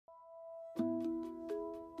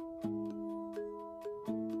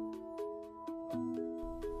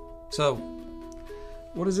So,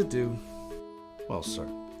 what does it do? Well, sir,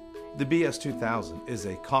 the BS2000 is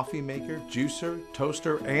a coffee maker, juicer,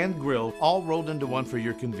 toaster, and grill, all rolled into one for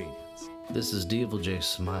your convenience. This is Diavel J.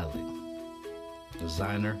 Smiley.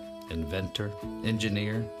 Designer, inventor,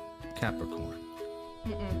 engineer, Capricorn.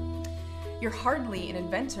 You're hardly an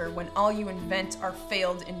inventor when all you invent are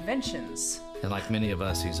failed inventions. And like many of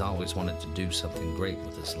us, he's always wanted to do something great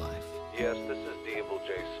with his life. Yes, this is Diavel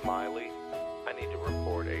J. Smiley. I need to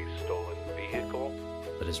report a stolen vehicle.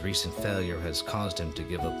 But his recent failure has caused him to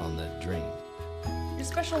give up on that dream. Your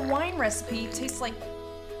special wine recipe tastes like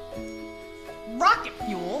rocket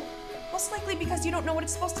fuel. Most likely because you don't know what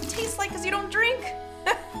it's supposed to taste like because you don't drink.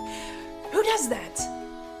 Who does that?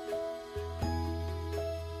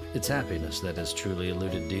 It's happiness that has truly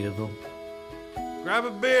eluded Diavel. Grab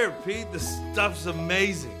a beer, Pete. The stuff's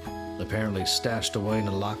amazing. Apparently stashed away in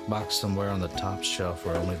a lockbox somewhere on the top shelf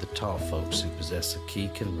where only the tall folks who possess a key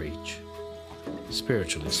can reach.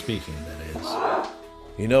 Spiritually speaking, that is.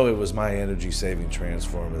 You know it was my energy-saving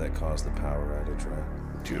transformer that caused the power outage,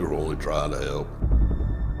 right? You're only trying to help.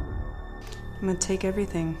 I'm gonna take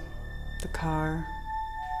everything. The car,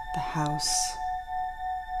 the house.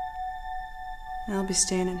 And I'll be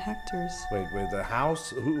staying in Hector's. Wait, the house?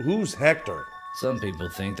 Who's Hector? Some people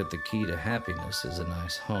think that the key to happiness is a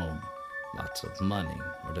nice home, lots of money,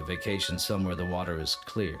 or to vacation somewhere the water is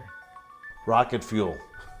clear. Rocket fuel.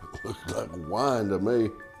 Looks like wine to me.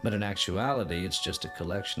 But in actuality, it's just a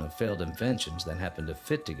collection of failed inventions that happen to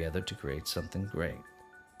fit together to create something great.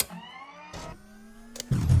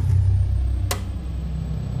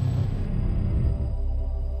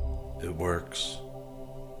 It works.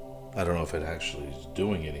 I don't know if it actually is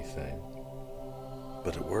doing anything,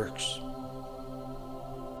 but it works.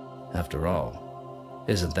 After all,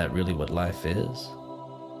 isn't that really what life is?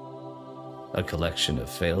 A collection of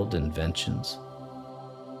failed inventions?